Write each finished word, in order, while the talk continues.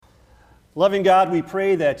Loving God, we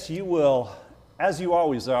pray that you will, as you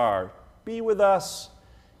always are, be with us,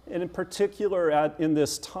 and in particular in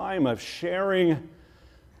this time of sharing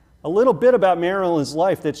a little bit about Marilyn's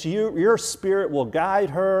life, that your Spirit will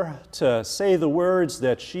guide her to say the words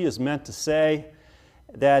that she is meant to say,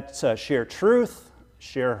 that share truth,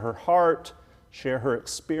 share her heart, share her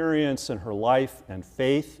experience and her life and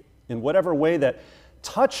faith in whatever way that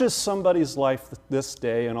touches somebody's life this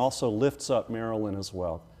day and also lifts up Marilyn as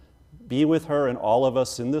well. Be with her and all of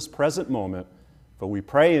us in this present moment, for we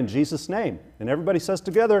pray in Jesus' name. And everybody says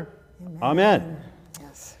together, Amen.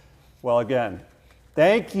 Yes. Well, again,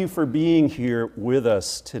 thank you for being here with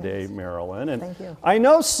us today, yes. Marilyn. And thank you. I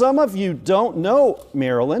know some of you don't know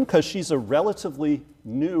Marilyn because she's a relatively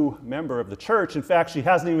new member of the church. In fact, she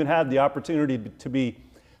hasn't even had the opportunity to be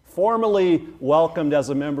formally welcomed as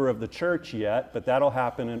a member of the church yet, but that'll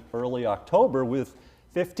happen in early October with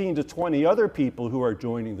 15 to 20 other people who are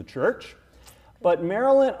joining the church. But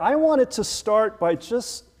Marilyn, I wanted to start by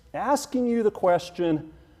just asking you the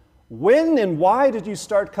question, when and why did you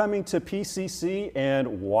start coming to PCC,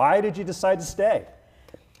 and why did you decide to stay?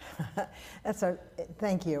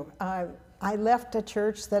 Thank you. I left a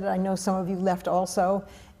church that I know some of you left also,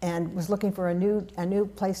 and was looking for a new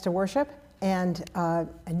place to worship, and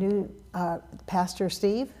a new pastor,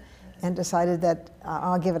 Steve, and decided that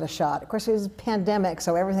I'll give it a shot. Of course, it was a pandemic,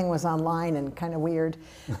 so everything was online and kind of weird.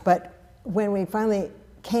 But when we finally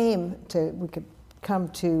we could come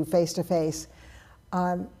to face-to-face,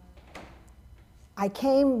 I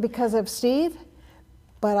came because of Steve,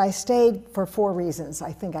 but I stayed for 4 reasons.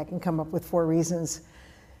 I think I can come up with 4 reasons.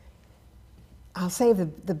 I'll save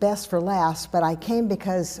the best for last, but I came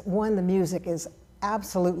because, one, the music is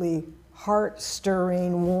absolutely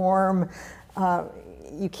heart-stirring, warm.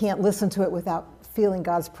 You can't listen to it without feeling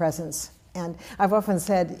God's presence. And I've often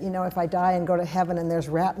said, you know, if I die and go to heaven and there's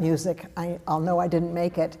rap music, I'll know I didn't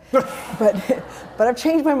make it. but I've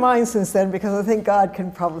changed my mind since then, because I think God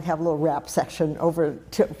can probably have a little rap section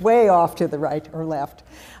way off to the right or left.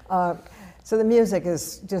 So the music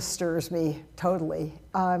just stirs me totally.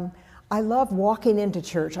 I love walking into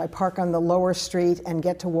church. I park on the lower street and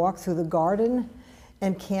get to walk through the garden,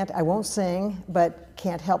 and I won't sing, but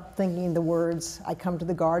can't help thinking the words. I come to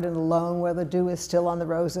the garden alone where the dew is still on the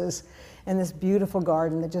roses, and this beautiful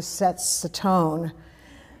garden that just sets the tone.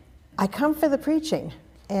 I come for the preaching,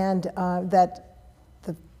 and that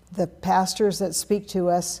the pastors that speak to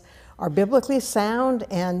us are biblically sound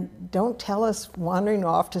and don't tell us wandering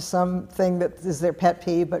off to something that is their pet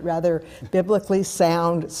peeve, but rather biblically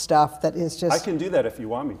sound stuff that is just... I can do that if you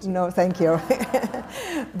want me to. No, thank you.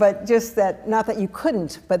 But just that, not that you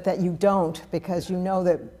couldn't, but that you don't, because you know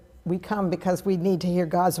that we come because we need to hear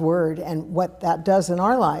God's word and what that does in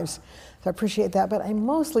our lives. So I appreciate that, but I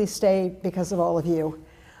mostly stay because of all of you.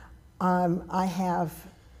 I have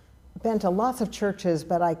been to lots of churches,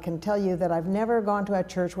 but I can tell you that I've never gone to a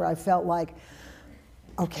church where I felt like,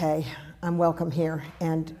 okay, I'm welcome here,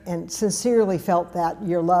 and sincerely felt that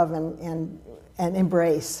your love and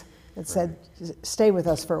embrace. It said, stay with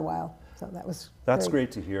us for a while. So that's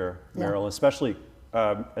great to hear, Marilyn, especially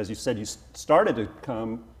as you said, you started to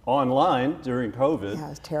come online during COVID. Yeah, it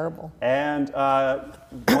was terrible. And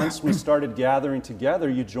once we started gathering together,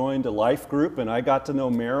 you joined a life group, and I got to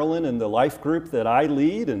know Marilyn and the life group that I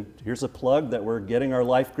lead. And here's a plug that we're getting our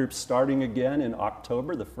life group starting again in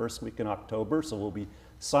October, the first week in October. So we'll be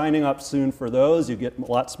signing up soon for those. You get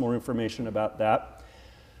lots more information about that.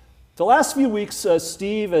 The last few weeks,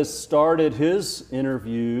 Steve has started his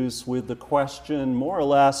interviews with the question, more or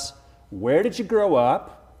less, where did you grow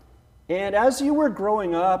up? And as you were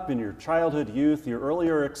growing up in your childhood, youth, your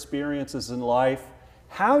earlier experiences in life,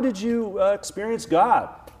 how did you experience God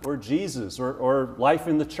or Jesus or life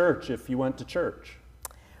in the church if you went to church?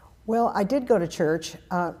 Well, I did go to church.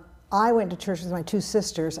 I went to church with my 2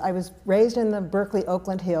 sisters. I was raised in the Berkeley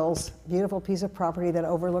Oakland Hills, beautiful piece of property that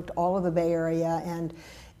overlooked all of the Bay Area,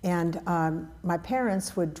 and my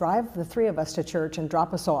parents would drive the 3 of us to church and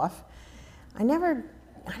drop us off. I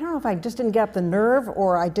don't know if I just didn't get up the nerve,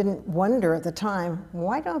 or I didn't wonder at the time,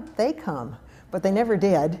 why don't they come? But they never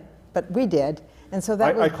did, but we did. And so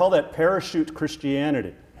I call that parachute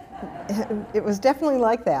Christianity. It was definitely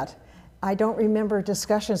like that. I don't remember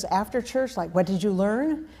discussions after church, like, what did you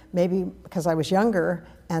learn? Maybe because I was younger,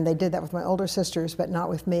 and they did that with my older sisters, but not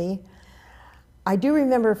with me. I do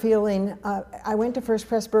remember feeling, I went to First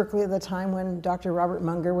Pres Berkeley at the time when Dr. Robert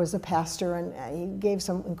Munger was a pastor, and he gave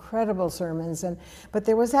some incredible sermons. But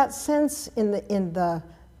there was that sense in the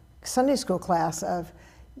Sunday school class of,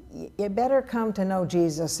 you better come to know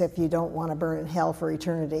Jesus if you don't want to burn in hell for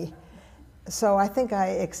eternity. So I think I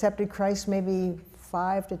accepted Christ maybe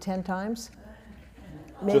 5 to 10 times.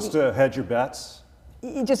 Just to hedge your bets?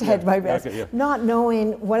 You just hedge my bets. Okay, yeah. Not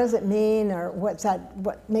knowing what does it mean or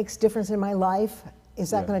what makes difference in my life. Is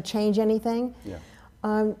that going to change anything? Yeah.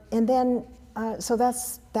 And then, so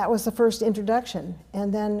that was the first introduction.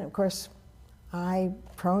 And then, of course, I,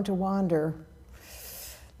 prone to wander,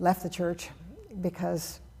 left the church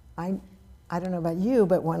because I don't know about you,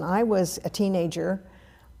 but when I was a teenager,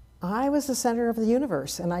 I was the center of the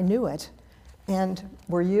universe, and I knew it. And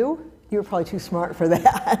were you? You were probably too smart for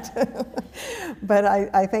that. But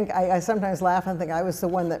I think I sometimes laugh and think I was the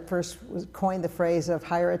one that first coined the phrase of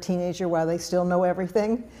hire a teenager while they still know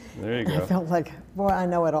everything. There you go. I felt like, boy, I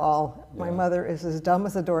know it all. Yeah. My mother is as dumb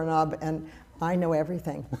as a doorknob, and I know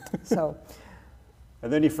everything. So.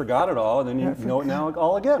 And then you forgot it all, and then you know it now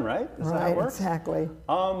all again, right? Is that how Right, it works? exactly.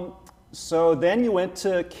 So then you went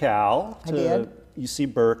to Cal, I to did.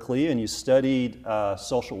 UC Berkeley, and you studied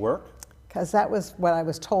social work. Because that was what I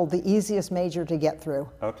was told, the easiest major to get through.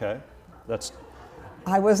 Okay. That's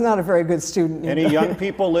I was not a very good student. any young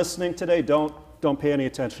people listening today, don't pay any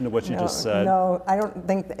attention to what you just said. No, I don't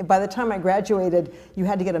think, by the time I graduated, you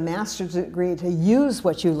had to get a master's degree to use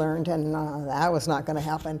what you learned, and that was not going to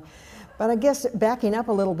happen. But I guess backing up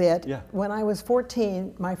a little bit, Yeah. when I was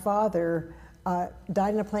 14, my father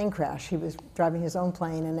died in a plane crash. He was driving his own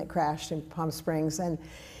plane, and it crashed in Palm Springs. And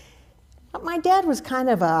my dad was kind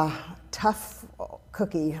of a tough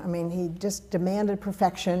cookie. I mean, he just demanded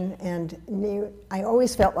perfection, and I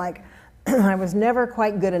always felt like I was never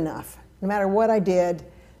quite good enough. No matter what I did,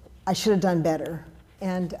 I should have done better.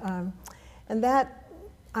 And that,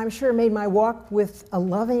 I'm sure, made my walk with a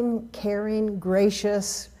loving, caring,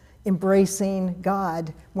 gracious, embracing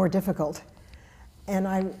God more difficult. And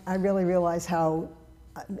I really realize how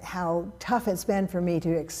tough it's been for me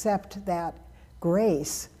to accept that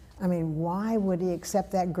grace. I mean, why would he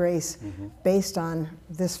accept that grace based on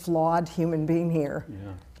this flawed human being here?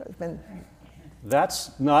 Yeah. So it's been,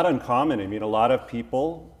 That's not uncommon. I mean, a lot of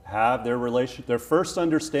people have their first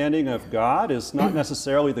understanding of God is not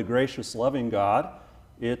necessarily the gracious, loving God.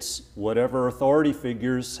 It's whatever authority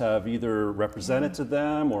figures have either represented to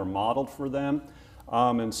them or modeled for them.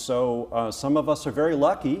 And so some of us are very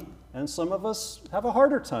lucky, and some of us have a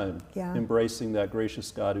harder time embracing that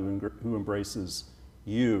gracious God who embraces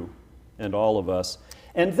you and all of us.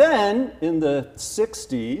 And then in the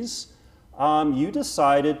 60s, you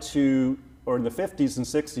decided to, or in the 50s and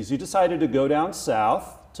 60s, you decided to go down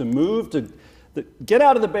south, to move, to get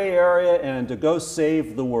out of the Bay Area and to go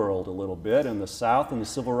save the world a little bit in the South and the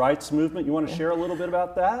civil rights movement. You want to share a little bit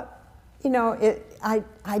about that? you know,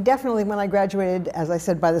 I definitely, when I graduated, as I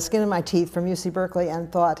said, by the skin of my teeth from UC Berkeley,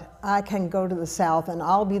 and thought, I can go to the South and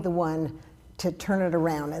I'll be the one to turn it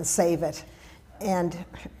around and save it. And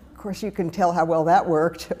of course, you can tell how well that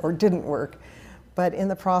worked or didn't work. But in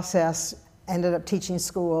the process, ended up teaching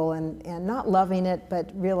school and not loving it,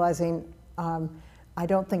 but realizing I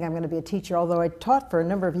don't think I'm going to be a teacher, although I taught for a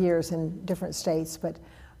number of years in different states. But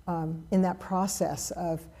in that process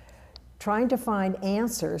of trying to find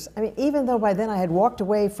answers, I mean, even though by then I had walked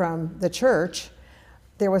away from the church,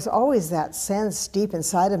 there was always that sense deep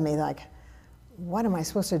inside of me, like, what am I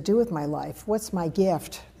supposed to do with my life? What's my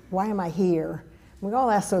gift? Why am I here? We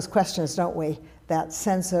all ask those questions, don't we? That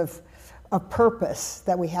sense of purpose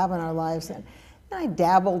that we have in our lives. And I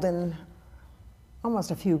dabbled in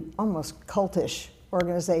almost cultish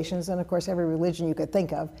organizations, and of course every religion you could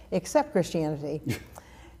think of, except Christianity.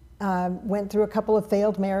 Went through a couple of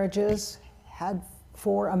failed marriages, had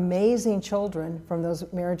 4 amazing children from those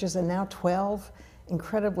marriages, and now 12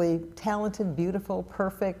 incredibly talented, beautiful,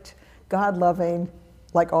 perfect, God-loving,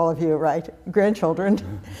 like all of you, right?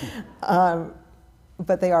 Grandchildren.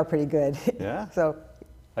 But they are pretty good. Yeah. So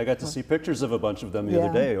I got to see pictures of a bunch of them the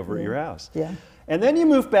other day over at your house. Yeah. And then you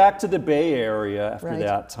moved back to the Bay Area after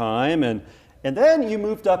that time, and then you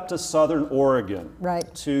moved up to Southern Oregon,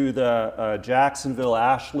 right, to the Jacksonville,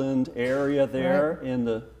 Ashland area there in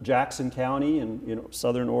the Jackson County in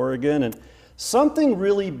Southern Oregon. And something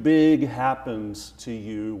really big happened to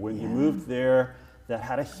you when you moved there that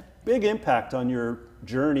had a big impact on your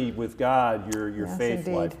journey with God, your faith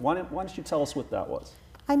life. Why don't you tell us what that was?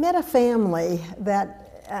 I met a family,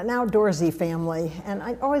 an outdoorsy family, and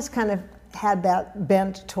I always kind of had that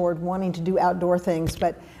bent toward wanting to do outdoor things,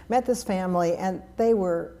 but met this family, and they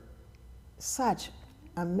were such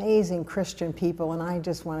amazing Christian people, and I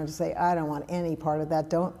just wanted to say, I don't want any part of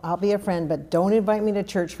that. I'll be a friend, but don't invite me to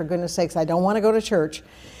church, for goodness sakes. I don't want to go to church.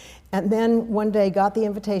 And then one day got the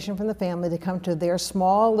invitation from the family to come to their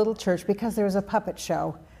small little church because there was a puppet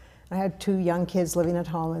show. I had 2 young kids living at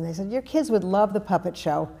home, and they said, your kids would love the puppet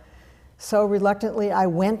show. So reluctantly, I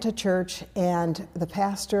went to church, and the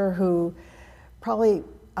pastor, who probably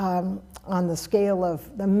on the scale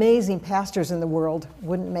of the amazing pastors in the world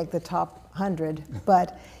wouldn't make the top 100,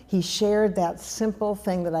 but he shared that simple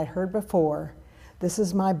thing that I'd heard before. This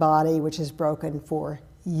is my body, which is broken for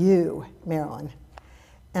you, Marilyn.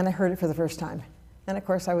 And I heard it for the first time. And of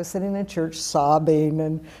course, I was sitting in church sobbing,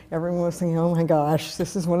 and everyone was thinking, oh my gosh,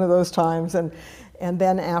 this is one of those times. And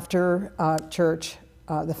then after church,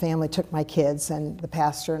 the family took my kids, and the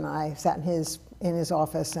pastor and I sat in his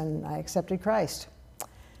office, and I accepted Christ.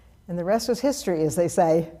 And the rest was history, as they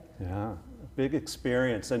say. Yeah, a big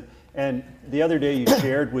experience. And the other day you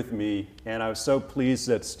shared with me, and I was so pleased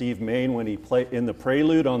that Steve Main, when he played in the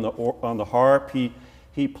prelude on the harp,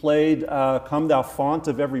 he played "Come Thou Font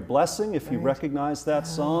of Every Blessing," if you recognize that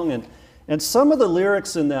song. And some of the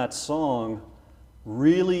lyrics in that song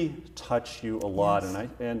really touch you a lot. Yes.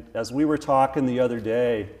 And as we were talking the other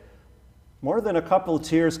day, more than a couple of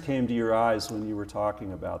tears came to your eyes when you were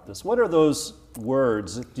talking about this. What are those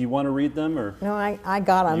words? Do you want to read them? Or? No, I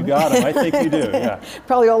got them. You got them. I think you do, yeah.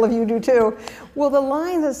 Probably all of you do too. Well, the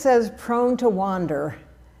line that says prone to wander,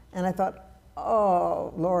 and I thought,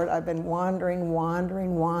 oh, Lord, I've been wandering,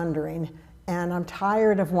 and I'm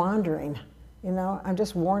tired of wandering. You know, I'm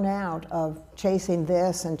just worn out of chasing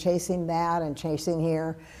this and chasing that and chasing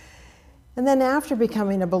here. And then after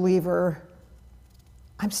becoming a believer,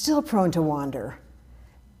 I'm still prone to wander.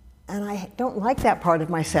 And I don't like that part of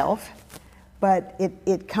myself, but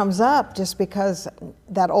it comes up just because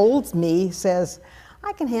that old me says,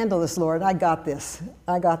 I can handle this, Lord. I got this.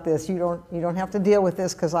 You don't have to deal with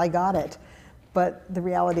this because I got it. But the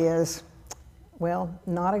reality is, well,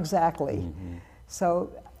 not exactly. Mm-hmm.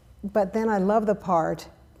 So, but then I love the part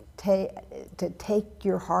to take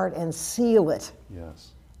your heart and seal it.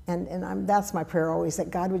 Yes. And that's my prayer always,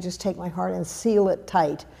 that God would just take my heart and seal it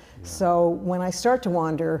tight. Yeah. So when I start to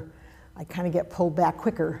wander, I kind of get pulled back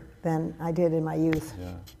quicker than I did in my youth.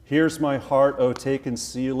 Yeah. Here's my heart, oh, take and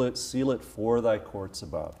seal it for thy courts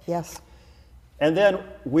above. Yes. And then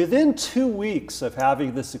within 2 weeks of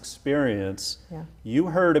having this experience, you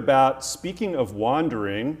heard about, speaking of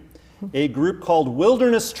wandering, a group called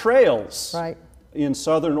Wilderness Trails in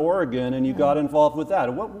Southern Oregon, and you got involved with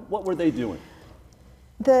that. What were they doing?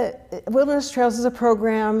 The Wilderness Trails is a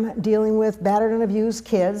program dealing with battered and abused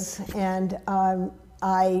kids, and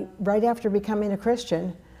right after becoming a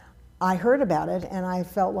Christian, I heard about it, and I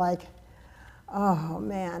felt like, oh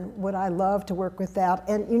man, would I love to work with that.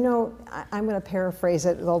 And you know, I'm going to paraphrase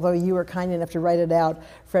it, although you were kind enough to write it out,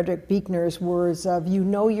 Frederick Buechner's words of, you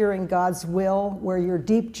know you're in God's will, where your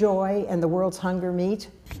deep joy and the world's hunger meet.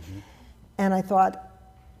 Mm-hmm. And I thought,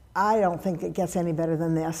 I don't think it gets any better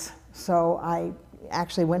than this. So I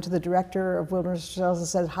actually went to the director of Wilderness Trails and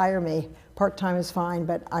said, hire me. Part-time is fine,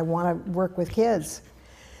 but I want to work with kids.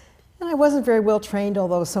 And I wasn't very well trained,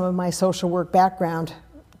 although some of my social work background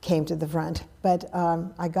came to the front. But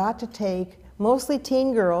I got to take mostly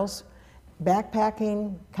teen girls,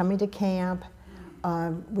 backpacking, coming to camp.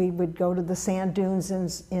 We would go to the sand dunes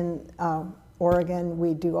in Oregon.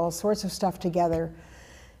 We'd do all sorts of stuff together.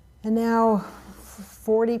 And now,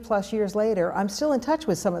 40 plus years later, I'm still in touch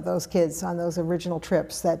with some of those kids on those original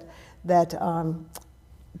trips that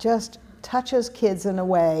just touches kids in a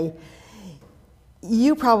way.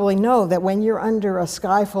 You probably know that when you're under a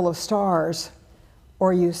sky full of stars,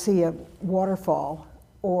 or you see a waterfall,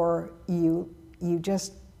 or you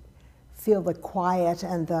just feel the quiet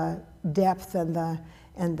and the depth and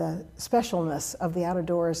the specialness of the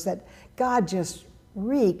outdoors, that God just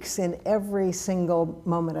reeks in every single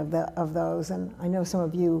moment of those. And I know some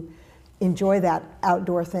of you enjoy that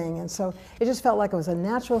outdoor thing. And so it just felt like it was a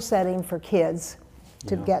natural setting for kids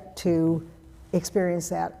to get to experience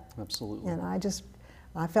that. Absolutely. And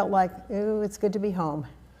I felt like, ooh, it's good to be home.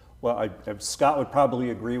 Well, Scott would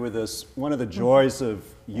probably agree with this. One of the joys of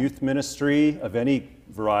youth ministry, of any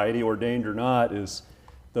variety, ordained or not, is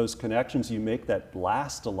those connections you make that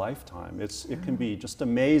last a lifetime. It can be just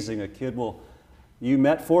amazing. A kid you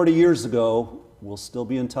met 40 years ago, will still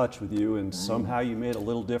be in touch with you, and somehow you made a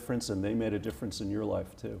little difference, and they made a difference in your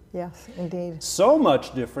life too. Yes, indeed. So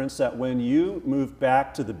much difference that when you moved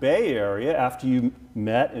back to the Bay Area, after you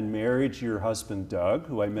met and married your husband Doug,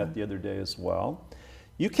 who I met the other day as well,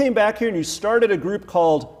 you came back here and you started a group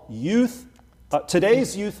called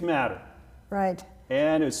Today's Youth Matter. Right.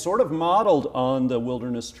 And it's sort of modeled on the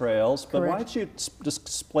Wilderness Trails, but Correct. why don't you just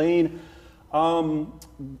explain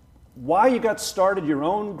why you got started your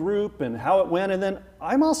own group and how it went, and then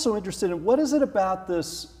I'm also interested in what is it about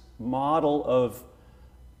this model of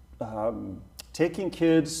taking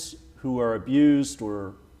kids who are abused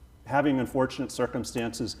or having unfortunate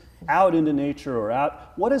circumstances out into nature or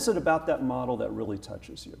out. What is it about that model that really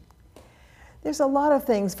touches you? There's a lot of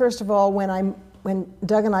things. First of all, when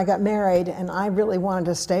Doug and I got married, and I really wanted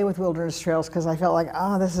to stay with Wilderness Trails because I felt like,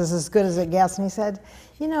 oh, this is as good as it gets. And he said,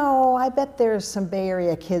 you know, I bet there's some Bay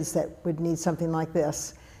Area kids that would need something like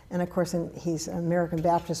this. And of course, he's an American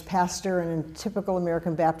Baptist pastor, and in typical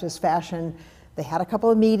American Baptist fashion, they had a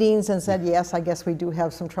couple of meetings and said, yes, I guess we do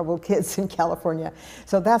have some troubled kids in California.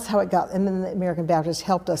 So that's how it got. And then the American Baptist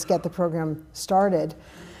helped us get the program started.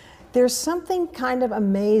 There's something kind of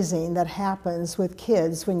amazing that happens with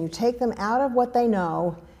kids when you take them out of what they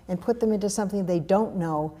know and put them into something they don't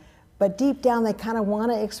know, but deep down they kind of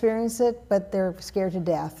want to experience it, but they're scared to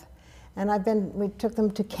death. And we took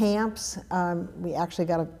them to camps. We actually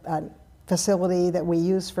got a facility that we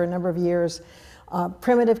used for a number of years,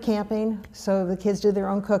 primitive camping, so the kids did their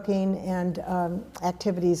own cooking and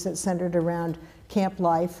activities that centered around camp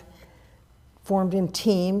life, formed in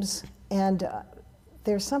teams, and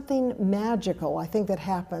there's something magical, I think, that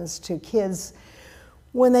happens to kids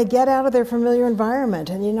when they get out of their familiar environment.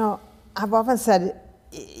 And you know, I've often said,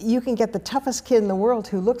 you can get the toughest kid in the world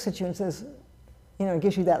who looks at you and says, you know,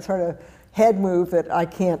 gives you that sort of head move that I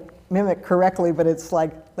can't mimic correctly, but it's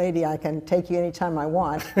like, lady, I can take you anytime I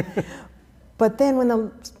want. But then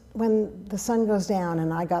when the sun goes down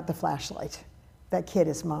and I got the flashlight, that kid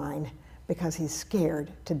is mine because he's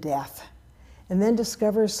scared to death. And then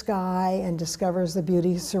discovers sky and discovers the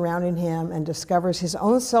beauty surrounding him and discovers his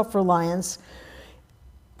own self-reliance.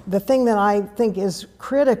 The thing that I think is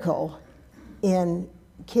critical in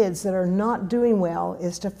kids that are not doing well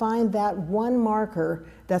is to find that one marker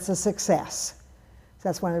that's a success.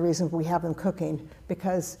 That's one of the reasons we have them cooking,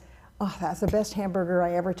 because, oh, that's the best hamburger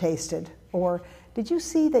I ever tasted. Or, did you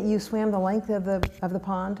see that you swam the length of the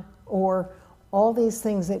pond? Or all these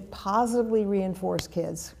things that positively reinforce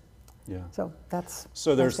kids. Yeah.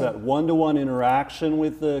 So there's that one-to-one interaction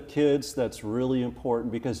with the kids that's really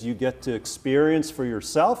important, because you get to experience for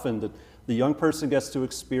yourself, and the young person gets to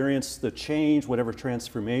experience the change, whatever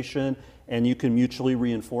transformation, and you can mutually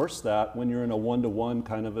reinforce that when you're in a one-to-one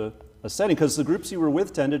kind of a setting, because the groups you were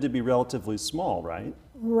with tended to be relatively small, right?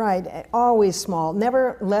 Right, always small,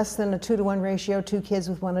 never less than a 2-to-1 ratio, 2 kids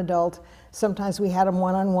with 1 adult. Sometimes we had them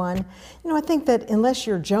one-on-one. You know, I think that unless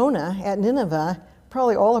you're Jonah at Nineveh,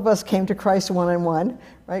 probably all of us came to Christ one-on-one,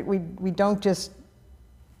 right? We don't just,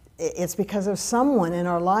 it's because of someone in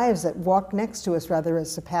our lives that walked next to us, rather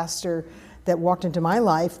it's the pastor that walked into my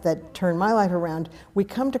life, that turned my life around. We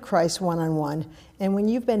come to Christ one-on-one, and when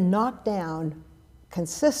you've been knocked down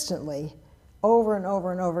consistently, over and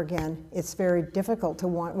over and over again, it's very difficult to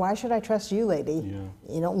want, why should I trust you, lady?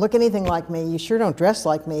 Yeah. You don't look anything like me, you sure don't dress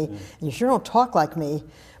like me, and you sure don't talk like me.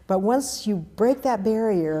 But once you break that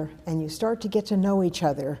barrier and you start to get to know each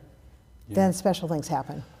other, then special things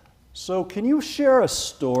happen. So can you share a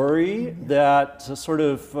story that sort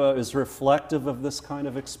of is reflective of this kind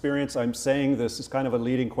of experience? I'm saying this is kind of a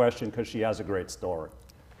leading question because she has a great story.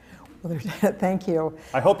 Well, thank you.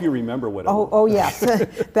 I hope you remember what it was. Oh yes,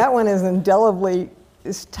 that one is indelibly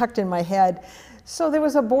tucked in my head. So there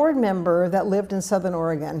was a board member that lived in Southern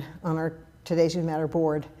Oregon on our Today's Youth Matter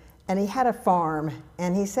board. And he had a farm,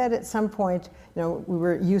 and he said at some point, you know, we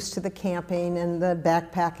were used to the camping and the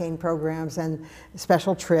backpacking programs and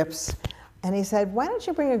special trips. And he said, why don't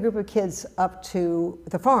you bring a group of kids up to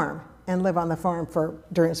the farm and live on the farm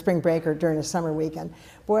during spring break or during a summer weekend?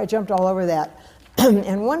 Boy, I jumped all over that.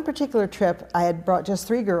 And one particular trip, I had brought just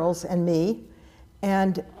 3 girls and me,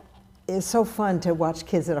 and it's so fun to watch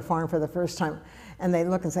kids at a farm for the first time. And they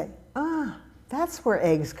look and say, ah, that's where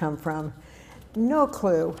eggs come from. No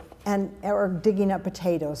clue. Or digging up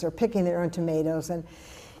potatoes or picking their own tomatoes. And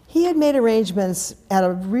he had made arrangements at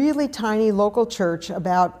a really tiny local church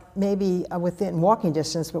about maybe within walking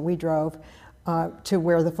distance, but we drove to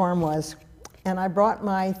where the farm was. And I brought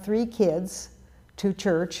my 3 kids to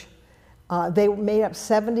church. They made up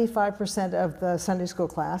 75% of the Sunday school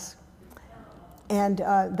class. And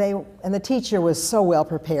the teacher was so well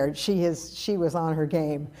prepared. She was on her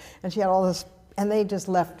game. And she had all this, and they just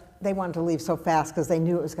left. They wanted to leave so fast because they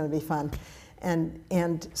knew it was going to be fun.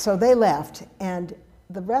 And so they left, and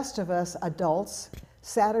the rest of us adults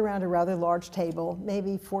sat around a rather large table,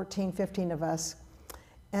 maybe 14, 15 of us.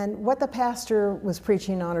 And what the pastor was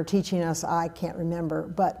preaching on or teaching us, I can't remember.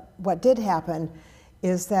 But what did happen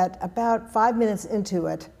is that about 5 minutes into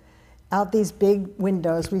it, out these big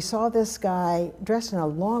windows, we saw this guy dressed in a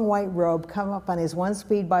long white robe come up on his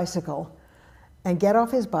 1-speed bicycle and get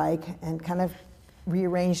off his bike and kind of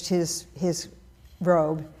rearranged his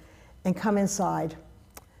robe and come inside.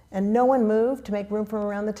 And no one moved to make room for him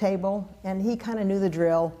around the table, and he kind of knew the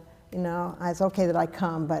drill. you know, it's okay that I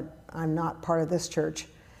come, but I'm not part of this church.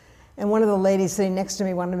 And one of the ladies sitting next to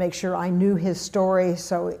me wanted to make sure I knew his story,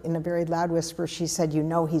 so in a very loud whisper, she said, you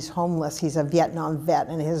know he's homeless, he's a Vietnam vet,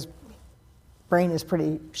 and his brain is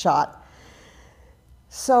pretty shot.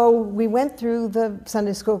 So we went through the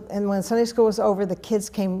Sunday school, and when Sunday school was over, the kids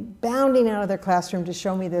came bounding out of their classroom to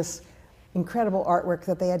show me this incredible artwork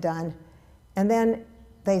that they had done. And then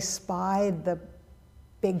they spied the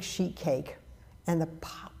big sheet cake and the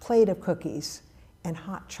plate of cookies and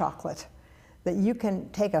hot chocolate that you can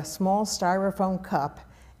take a small styrofoam cup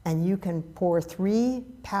and you can pour 3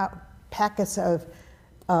 packets of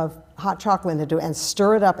hot chocolate into it and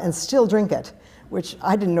stir it up and still drink it, which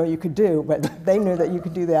I didn't know you could do, but they knew that you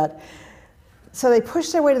could do that. So they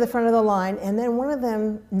pushed their way to the front of the line, and then one of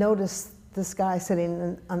them noticed this guy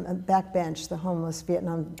sitting on the back bench, the homeless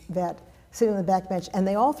Vietnam vet, sitting on the back bench, and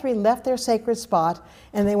they all 3 left their sacred spot,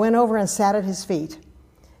 and they went over and sat at his feet.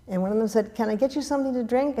 And one of them said, can I get you something to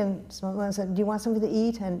drink? And someone said, do you want something to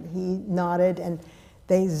eat? And he nodded, and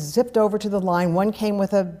they zipped over to the line. One came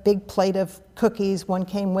with a big plate of cookies, one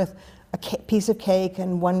came with a piece of cake,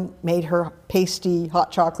 and one made her pasty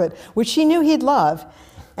hot chocolate, which she knew he'd love.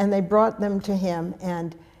 And they brought them to him,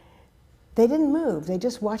 and they didn't move. They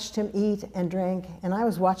just watched him eat and drink, and I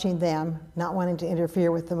was watching them, not wanting to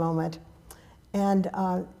interfere with the moment. And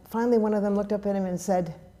finally, one of them looked up at him and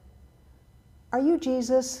said, are you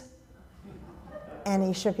Jesus? And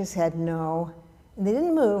he shook his head, no. And they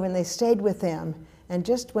didn't move, and they stayed with them. And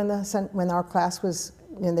just when our class was,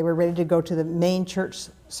 and they were ready to go to the main church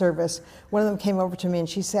service, one of them came over to me and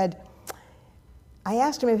she said, I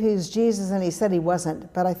asked him if he was Jesus, and he said he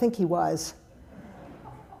wasn't, but I think he was.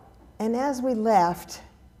 And as we left,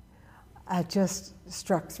 it just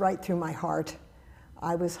struck right through my heart.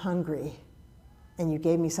 I was hungry, and you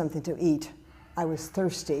gave me something to eat. I was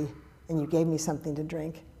thirsty, and you gave me something to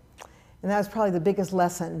drink. And that was probably the biggest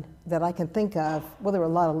lesson that I can think of. Well, there were a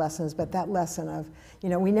lot of lessons, but that lesson of, you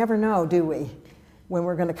know, we never know, do we, when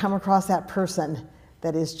we're going to come across that person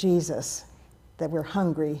that is Jesus, that we're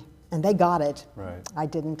hungry. And they got it. Right. I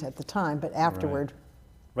didn't at the time, but afterward.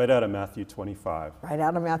 Right out of Matthew 25. Right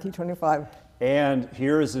out of Matthew 25. And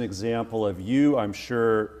here is an example of you, I'm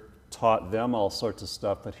sure, taught them all sorts of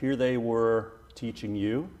stuff, but here they were teaching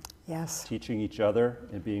you. Yes. Teaching each other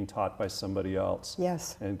and being taught by somebody else.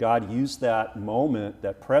 Yes. And God used that moment,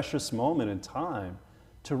 that precious moment in time,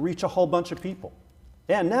 to reach a whole bunch of people.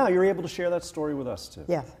 And now you're able to share that story with us too.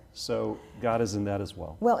 Yes. So God is in that as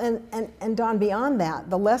well. Well, and Don, beyond that,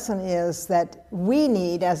 the lesson is that we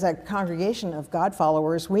need, as a congregation of God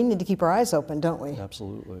followers, we need to keep our eyes open, don't we?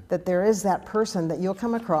 Absolutely. That there is that person that you'll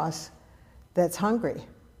come across that's hungry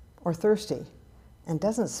or thirsty and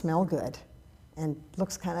doesn't smell good and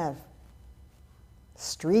looks kind of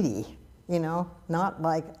streety, you know, not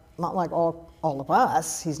like all of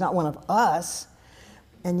us. He's not one of us.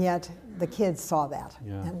 And yet the kids saw that.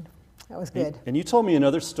 Yeah. And that was good. And you told me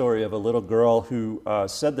another story of a little girl who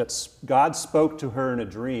said that God spoke to her in a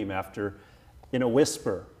dream in a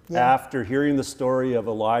whisper, Yeah. after hearing the story of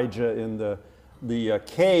Elijah in the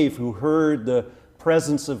cave, who heard the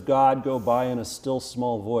presence of God go by in a still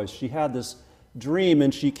small voice. She had this dream,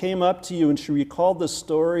 and she came up to you and she recalled the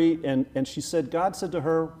story, and she said, God said to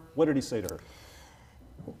her, what did he say to her?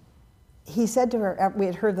 He said to her, we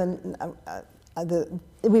had heard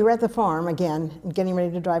we were at the farm again, getting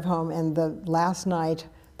ready to drive home, and the last night,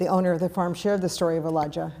 the owner of the farm shared the story of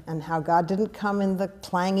Elijah and how God didn't come in the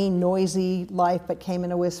clangy, noisy life, but came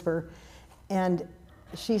in a whisper. And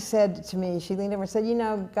she said to me, she leaned over and said, you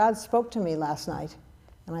know, God spoke to me last night.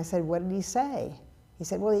 And I said, what did he say? He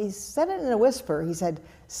said, well, he said it in a whisper. He said,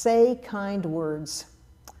 say kind words.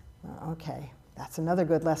 Okay. That's another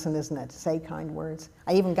good lesson, isn't it? Say kind words.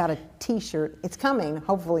 I even got a T-shirt. It's coming,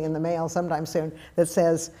 hopefully in the mail sometime soon, that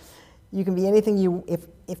says, you can be anything you,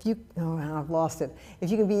 if you, oh, I've lost it. If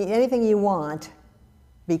you can be anything you want,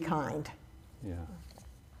 be kind. Yeah.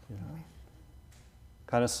 Yeah.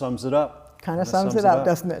 Kind of sums it up. Kind of sums it up,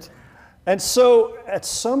 doesn't it? And so at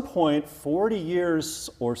some point, 40 years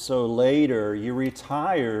or so later, you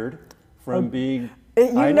retired from being...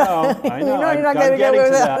 I know. You're not I'm getting to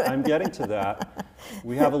to that. I'm getting to that.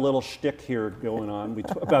 We have a little shtick here going on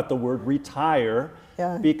about the word retire,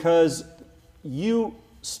 Yeah. because you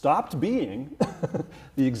stopped being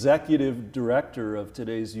the executive director of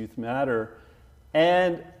Today's Youth Matter.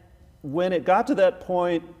 And when it got to that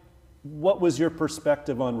point, what was your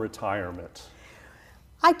perspective on retirement?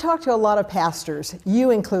 I talked to a lot of pastors,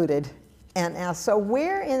 you included, and asked, so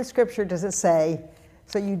where in Scripture does it say,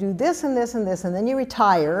 so you do this and this and this, and then you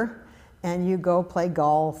retire, and you go play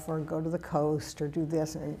golf or go to the coast or do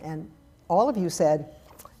this, and all of you said,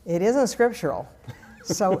 It isn't scriptural.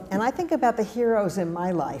 So, and I think about the heroes in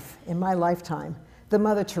my life, in my lifetime, the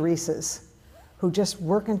Mother Teresa's, who just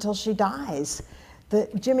work until she dies, the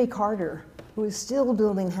Jimmy Carter, who is still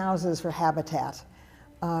building houses for Habitat.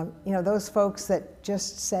 You know, those folks that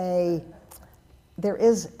just say, we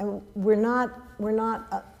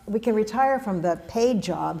can retire from the paid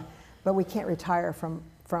job, but we can't retire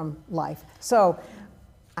from life. So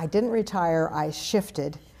I didn't retire, I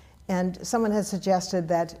shifted. And someone had suggested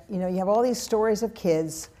that, you know, you have all these stories of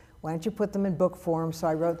kids, why don't you put them in book form? So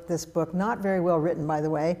I wrote this book, not very well written, by the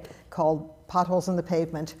way, called Potholes in the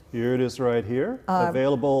Pavement. Here it is right here,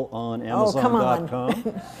 available on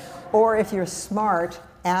Amazon.com. Or if you're smart,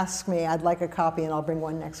 ask me, I'd like a copy and I'll bring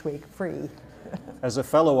one next week, free. As a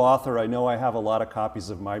fellow author, I know I have a lot of copies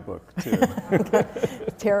of my book, too.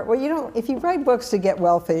 Well, you don't, if you write books to get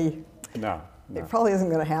wealthy, No. it probably isn't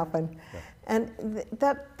going to happen. Yeah. And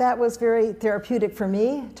that was very therapeutic for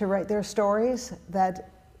me to write their stories, that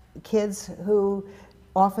kids who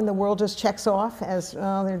often the world just checks off as,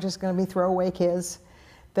 oh, they're just going to be throwaway kids,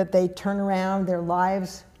 that they turn around their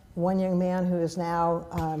lives. One young man who is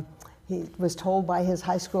now, he was told by his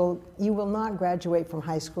high school, you will not graduate from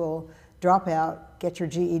high school, drop out, get your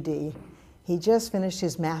GED. He just finished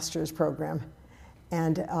his master's program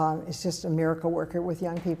and is just a miracle worker with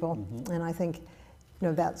young people. Mm-hmm. And I think, you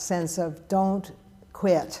know, that sense of don't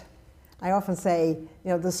quit. I often say, you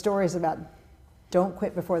know, the stories about don't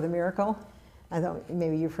quit before the miracle. I thought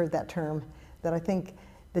maybe you've heard that term, that I think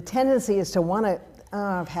the tendency is to want to,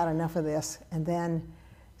 I've had enough of this, and then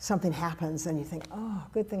something happens and you think, oh,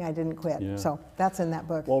 good thing I didn't quit. Yeah. So that's in that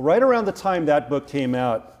book. Well, right around the time that book came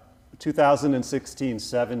out, 2016,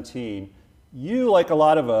 17, you, like a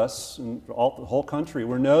lot of us, and the whole country,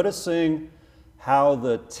 were noticing how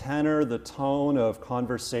the tenor, the tone of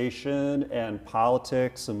conversation and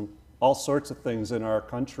politics and all sorts of things in our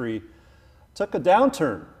country took a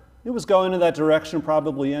downturn. It was going in that direction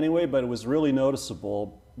probably anyway, but it was really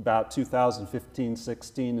noticeable about 2015,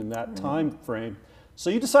 16 in that time frame. So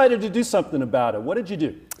you decided to do something about it. What did you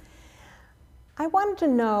do? I wanted to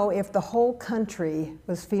know if the whole country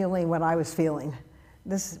was feeling what I was feeling.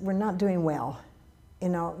 We're not doing well. You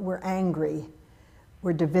know, we're angry,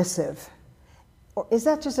 we're divisive. Or is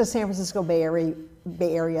that just a San Francisco Bay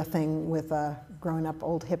Area thing with a grown-up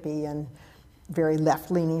old hippie and very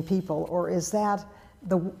left-leaning people, or is that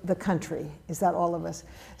the country? Is that all of us?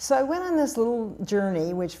 So I went on this little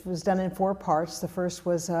journey, which was done in 4 parts. The first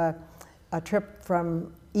was a trip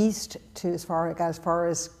from east to as far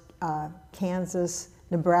as Kansas,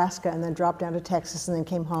 Nebraska, and then dropped down to Texas and then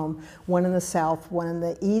came home. One in the south, one in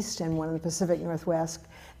the east, and one in the Pacific Northwest,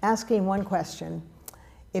 asking one question.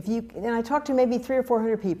 And I talked to maybe 300 or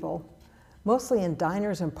 400 people, mostly in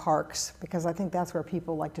diners and parks, because I think that's where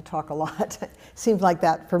people like to talk a lot. Seems like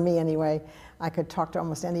that for me anyway. I could talk to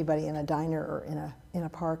almost anybody in a diner or in a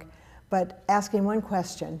park. But asking one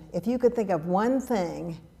question, if you could think of one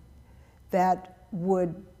thing that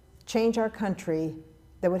would change our country,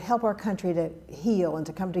 that would help our country to heal and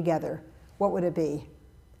to come together, what would it be?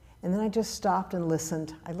 And then I just stopped and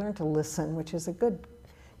listened. I learned to listen, which is a good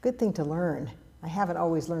thing to learn. I haven't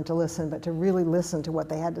always learned to listen, but to really listen to what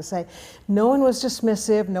they had to say. No one was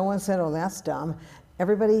dismissive. No one said, oh, that's dumb.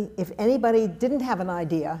 Everybody, if anybody didn't have an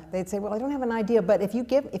idea, they'd say, well, I don't have an idea, but if you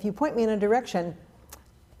point me in a direction,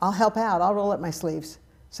 I'll help out. I'll roll up my sleeves.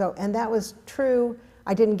 So, and that was true.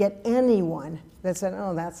 I didn't get anyone that said,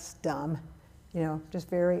 oh, that's dumb. You know, just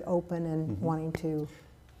very open and wanting to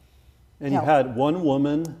And help. you had one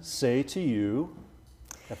woman say to you,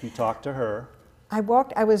 if you talked to her, I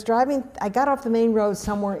was driving, I got off the main road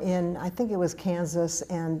somewhere in, I think it was Kansas,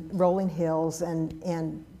 and rolling hills,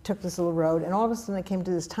 and took this little road, and all of a sudden I came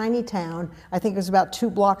to this tiny town. I think it was about 2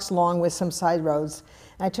 blocks long with some side roads.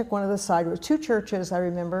 And I took one of the side roads, 2 churches I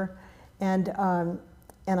remember, and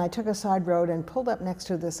I took a side road and pulled up next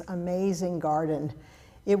to this amazing garden.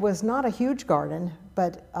 It was not a huge garden,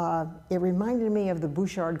 but it reminded me of the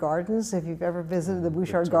Bouchard Gardens, if you've ever visited the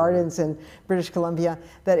Bouchard Gardens in British Columbia,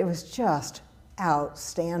 that it was just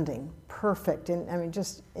outstanding, perfect, and I mean,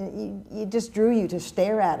 it just drew you to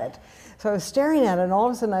stare at it. So I was staring at it, and all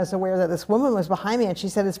of a sudden I was aware that this woman was behind me, and she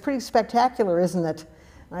said, it's pretty spectacular, isn't it?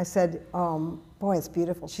 And I said, boy, it's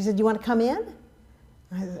beautiful. She said, you want to come in?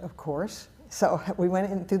 I said, of course. So we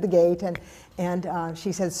went in through the gate, and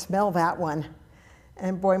she said, smell that one.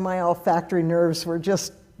 And boy, my olfactory nerves were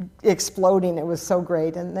just exploding. It was so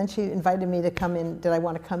great. And then she invited me to come in. Did I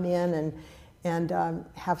want to come in and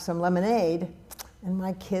have some lemonade? And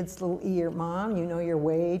my kid's little ear, Mom, you know you're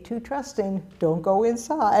way too trusting. Don't go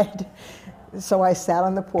inside. So I sat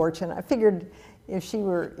on the porch, and I figured, if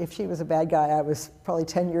she was a bad guy, I was probably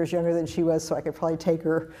 10 years younger than she was, so I could probably take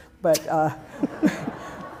her. But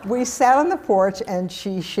we sat on the porch and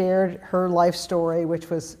she shared her life story, which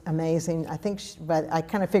was amazing. But I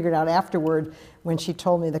kind of figured out afterward when she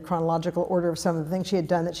told me the chronological order of some of the things she had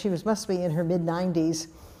done that she must be in her mid-90s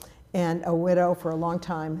and a widow for a long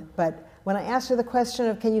time. But when I asked her the question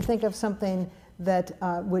of, can you think of something that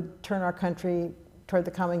would turn our country toward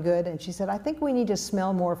the common good? And she said, I think we need to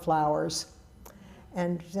smell more flowers.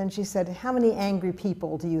 And then she said, how many angry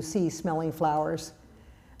people do you see smelling flowers?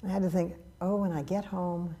 And I had to think, oh, when I get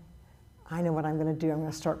home, I know what I'm going to do. I'm going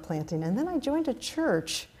to start planting. And then I joined a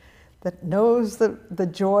church that knows the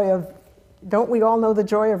joy of, don't we all know the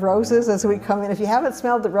joy of roses as we come in? If you haven't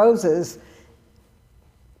smelled the roses,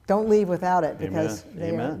 don't leave without it, because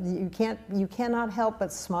you cannot help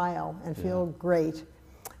but smile and feel great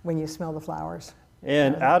when you smell the flowers.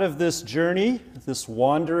 And out of this journey, this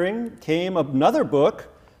wandering, came another book,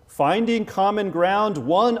 Finding Common Ground,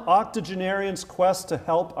 One Octogenarian's Quest to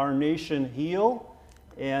Help Our Nation Heal.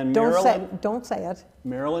 And Don't say it.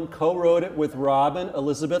 Marilyn co-wrote it with Robin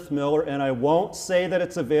Elizabeth Miller, and I won't say that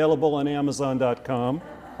it's available on Amazon.com.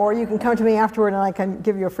 Or you can come to me afterward and I can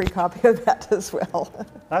give you a free copy of that as well.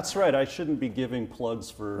 That's right, I shouldn't be giving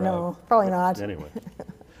plugs for... No, probably not. Anyway.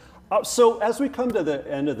 So as we come to the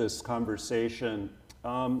end of this conversation,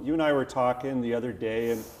 you and I were talking the other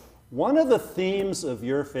day, and one of the themes of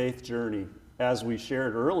your faith journey, as we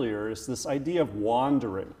shared earlier, is this idea of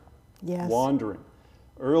wandering. Yes. Wandering.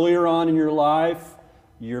 Earlier on in your life,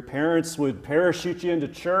 your parents would parachute you into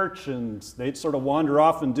church and they'd sort of wander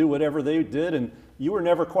off and do whatever they did, and you were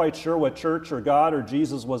never quite sure what church or God or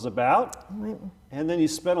Jesus was about. Right. And then you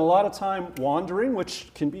spent a lot of time wandering,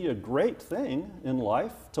 which can be a great thing in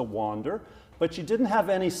life, to wander, but you didn't have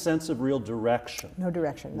any sense of real direction. No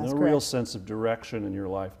direction, that's correct. No real sense of direction in your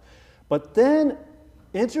life. But then,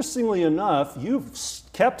 interestingly enough, you've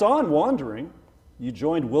kept on wandering. You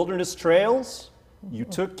joined Wilderness Trails. You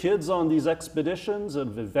took kids on these expeditions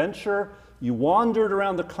of adventure. You wandered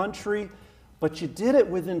around the country, but you did it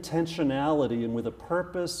with intentionality and with a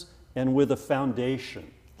purpose and with a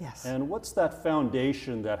foundation. Yes. And what's that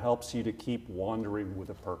foundation that helps you to keep wandering with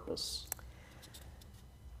a purpose?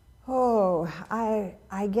 Oh,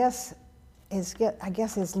 I guess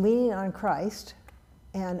it's leaning on Christ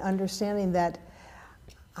and understanding that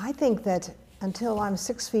I think that until I'm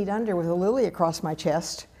 6 feet under with a lily across my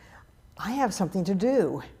chest, I have something to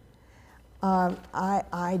do.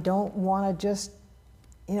 I don't want to just,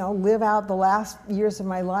 live out the last years of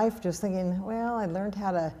my life just thinking, well, I learned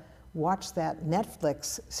how to watch that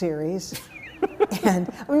Netflix series.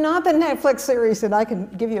 And not the Netflix series, and I can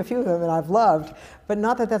give you a few of them that I've loved, but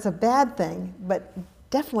not that that's a bad thing. But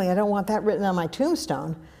definitely I don't want that written on my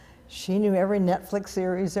tombstone. She knew every Netflix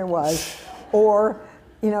series there was. Or,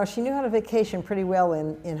 she knew how to vacation pretty well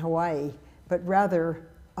in Hawaii, but rather,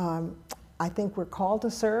 I think we're called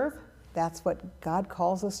to serve. That's what God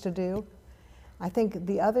calls us to do. I think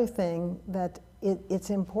the other thing that it's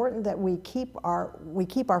important that we keep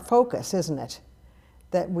our focus, isn't it?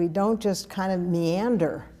 That we don't just kind of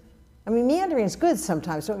meander. I mean, meandering is good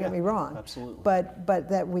sometimes, don't get me wrong. Absolutely. But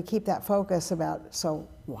that we keep that focus about, so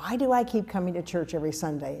why do I keep coming to church every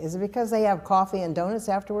Sunday? Is it because they have coffee and donuts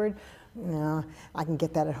afterward? No, I can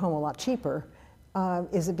get that at home a lot cheaper.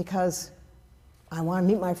 Is it because I want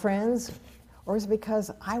to meet my friends? Or is it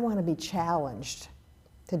because I want to be challenged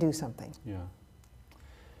to do something? Yeah.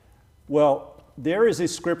 Well, there is a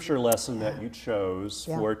scripture lesson that you chose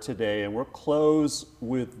for today, and we'll close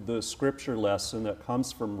with the scripture lesson that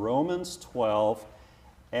comes from Romans 12.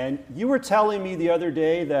 And you were telling me the other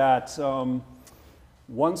day that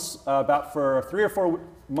once, about for 3 or 4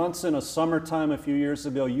 months in a summertime a few years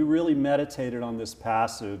ago, you really meditated on this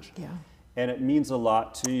passage. Yeah. And it means a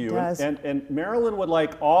lot to you. It does. And Marilyn would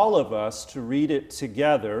like all of us to read it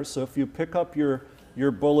together. So if you pick up your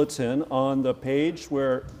bulletin on the page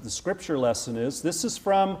where the scripture lesson is, this is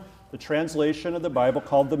from the translation of the Bible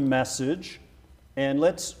called The Message. And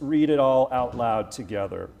let's read it all out loud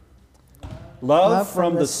together. Love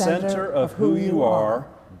from the center of who you are.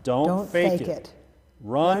 Don't fake it.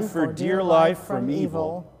 Run for dear life from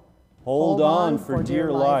evil. Hold on for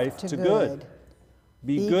dear life to good.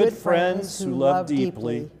 Be good friends who love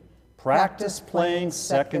deeply. Practice playing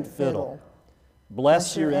second fiddle.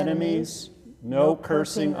 Bless your enemies. No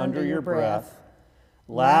cursing under your breath.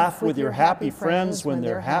 Laugh with your happy friends when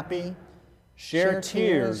they're happy. Share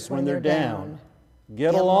tears when they're down.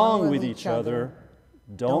 Get along with each other.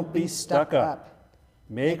 Don't be stuck up.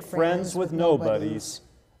 Make friends with nobodies.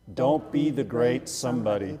 Don't be the great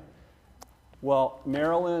somebody. Well,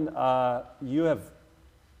 Marilyn, you have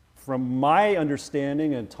from my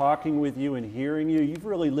understanding and talking with you and hearing you, you've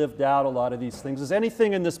really lived out a lot of these things. Does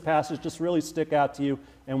anything in this passage just really stick out to you?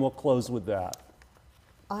 And we'll close with that.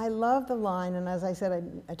 I love the line, and as I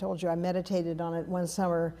said, I told you I meditated on it one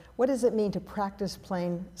summer. What does it mean to practice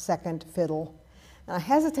playing second fiddle? And I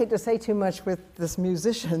hesitate to say too much with this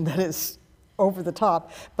musician that is over the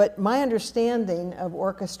top, but my understanding of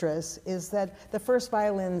orchestras is that the first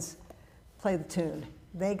violins play the tune.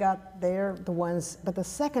 They're the ones, but the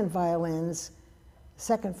second violins,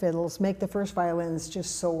 second fiddles, make the first violins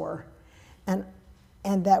just soar. And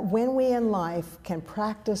that when we in life can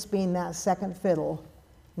practice being that second fiddle,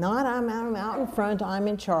 not I'm out in front, I'm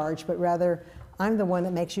in charge, but rather I'm the one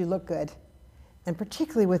that makes you look good. And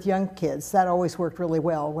particularly with young kids, that always worked really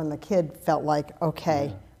well when the kid felt like,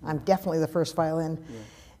 okay, I'm definitely the first violin. Yeah.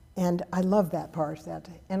 And I love that part.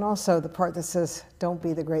 And also the part that says, don't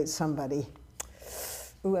be the great somebody.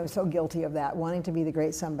 Ooh, I'm so guilty of that, wanting to be the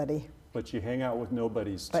great somebody. But you hang out with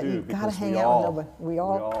nobodies but too, you because gotta hang out with nobody. We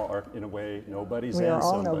all are, in a way, nobodies we and are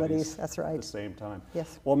all somebodies nobodies. That's right. At the same time.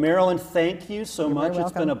 Yes. Well, Marilyn, thank you so You're much. very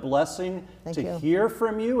It's been a welcome. blessing Thank to you. hear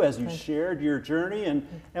from you as you shared your journey. And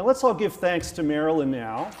let's all give thanks to Marilyn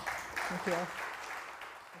now. Thank you.